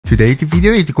Today's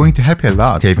video is going to help you a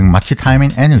lot, saving much time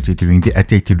and energy during the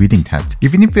SAT reading test.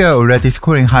 Even if you are already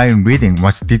scoring high in reading,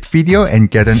 watch this video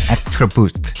and get an extra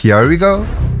boost. Here we go!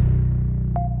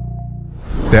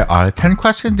 There are 10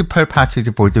 questions per passage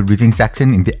for the reading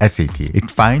section in the SAT.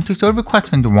 It's fine to solve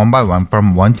questions one by one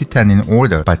from 1 to 10 in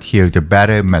order, but here's a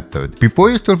better method.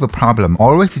 Before you solve a problem,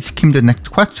 always skim the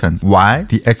next question. Why?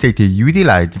 The SAT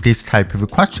utilizes this type of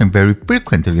question very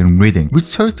frequently in reading, which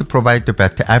serves to provide the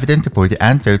best evidence for the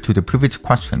answer to the previous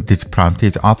question. This prompt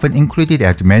is often included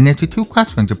as many as 2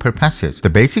 questions per passage. The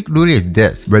basic rule is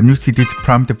this: when you see this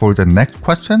prompt for the next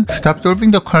question, stop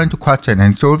solving the current question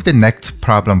and solve the next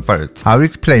problem first. I'll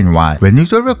explain why. When you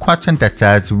solve a question that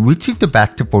says which is the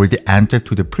best for the answer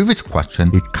to the previous question,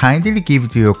 it kindly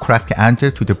gives you a correct answer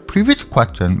to the previous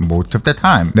question most of the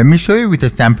time. Let me show you with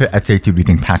a sample SAT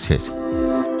reading passage.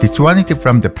 This one is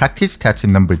from the practice test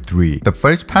number 3. The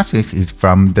first passage is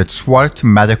from the Schwartz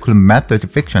Medical Method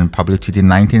fiction published in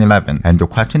 1911, and the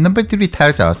question number 3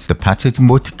 tells us the passage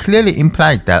most clearly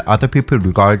implies that other people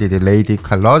regarded Lady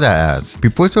Carlotta as.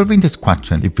 Before solving this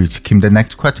question, if we skim the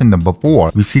next question number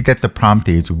 4, we see that the prompt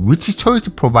is which choice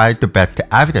provides the best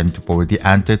evidence for the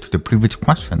answer to the previous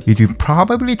question. It will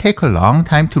probably take a long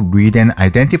time to read and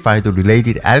identify the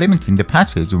related elements in the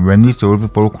passage when we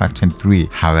solve for question 3.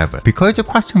 However, because the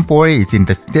question 4 is in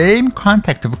the same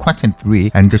context of question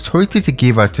 3 and the choices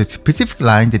give us specific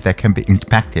lines that can be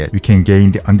inspected, we can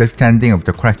gain the understanding of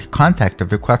the correct context of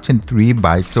the question 3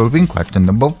 by solving question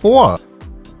number 4.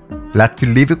 Let's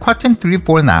leave question 3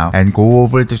 for now and go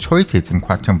over the choices in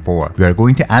question 4. We are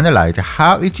going to analyze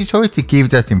how each choice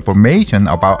gives us information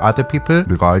about other people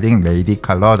regarding Lady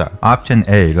Carlotta. Option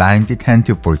A, lines 10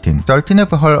 to 14. Certain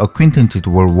of her acquaintances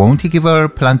were wont to give her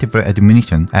plentiful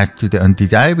admonition as to the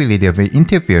undesirability of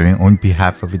interfering on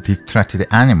behalf of a distressed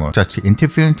animal, such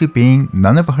interference being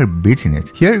none of her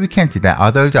business. Here we can see that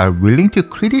others are willing to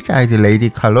criticize Lady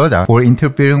Carlotta for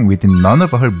interfering with none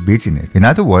of her business. In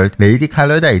other words, Lady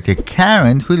Carlotta is a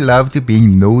Karen who loved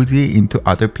being nosy into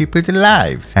other people's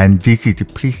lives. And this is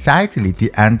precisely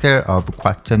the answer of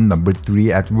question number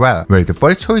 3 as well, where the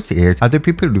first choice is other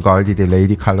people regarded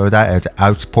Lady Carlotta as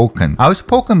outspoken.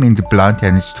 Outspoken means blunt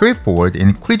and straightforward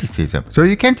in criticism. So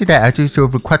you can see that as you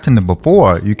solve question number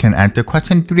 4, you can answer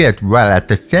question 3 as well at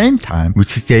the same time, which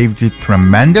saves you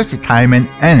tremendous time and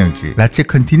energy. Let's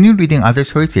continue reading other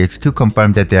choices to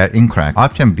confirm that they are incorrect.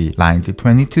 Option B, lines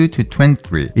 22 to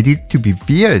 23. It is to be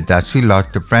feared that she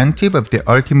lost the friendship of the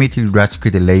ultimately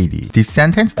rescued lady. This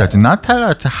sentence does not tell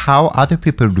us how other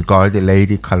people regard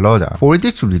Lady Carlotta. For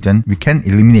this reason, we can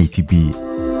eliminate B.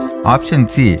 Option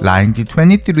C, lines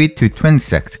 23 to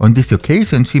 26. On this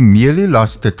occasion, she merely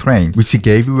lost the train, which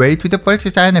gave way to the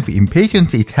first sign of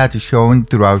impatience it had shown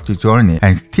throughout the journey,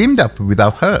 and steamed up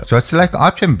without her. Just like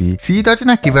option B, C does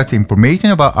not give us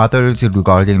information about others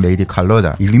regarding Lady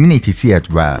Carlotta. Eliminate C as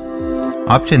well.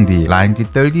 Option D, lines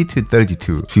 30 to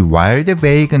 32. She wired a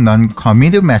vague,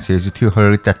 non-committed message to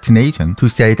her destination to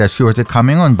say that she was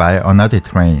coming on by another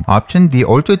train. Option D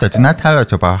also does not tell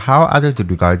us about how others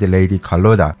regard Lady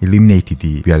Carlotta. Eliminate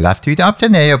D. We are left with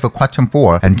option A of question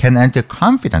 4 and can answer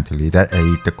confidently that A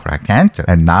is the correct answer.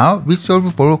 And now we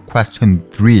solve for question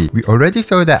 3. We already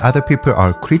saw that other people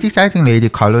are criticizing Lady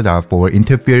Carlotta for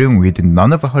interfering with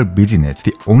none of her business.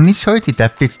 The only choice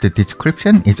that fits the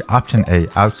description is option A,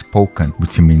 outspoken,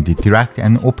 which means direct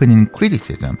and open in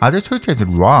criticism. Other choices are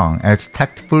wrong, as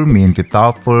tactful means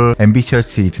thoughtful,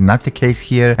 ambitious is not the case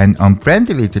here, and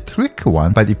unfriendly is a tricky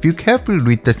one. But if you carefully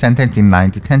read the sentence in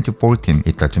lines 10 to 14,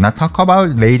 it does not talk about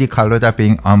Lady Carlotta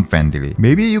being unfriendly.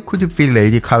 Maybe you could feel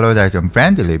Lady Carlotta is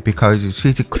unfriendly because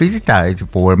she's criticized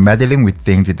for meddling with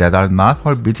things that are not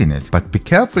her business. But be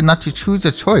careful not to choose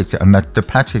a choice unless the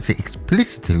passage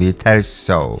explicitly tells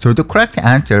so. So the correct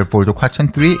answer for the question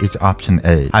 3 is option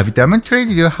A. I've demonstrated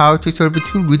you how to solve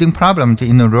 2 reading problems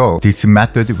in a row. This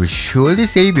method will surely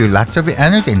save you lots of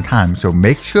energy and time, so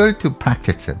make sure to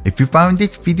practice it. If you found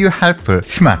this video helpful,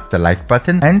 smash the like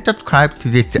button and subscribe to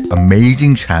this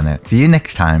amazing channel. See you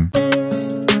next time.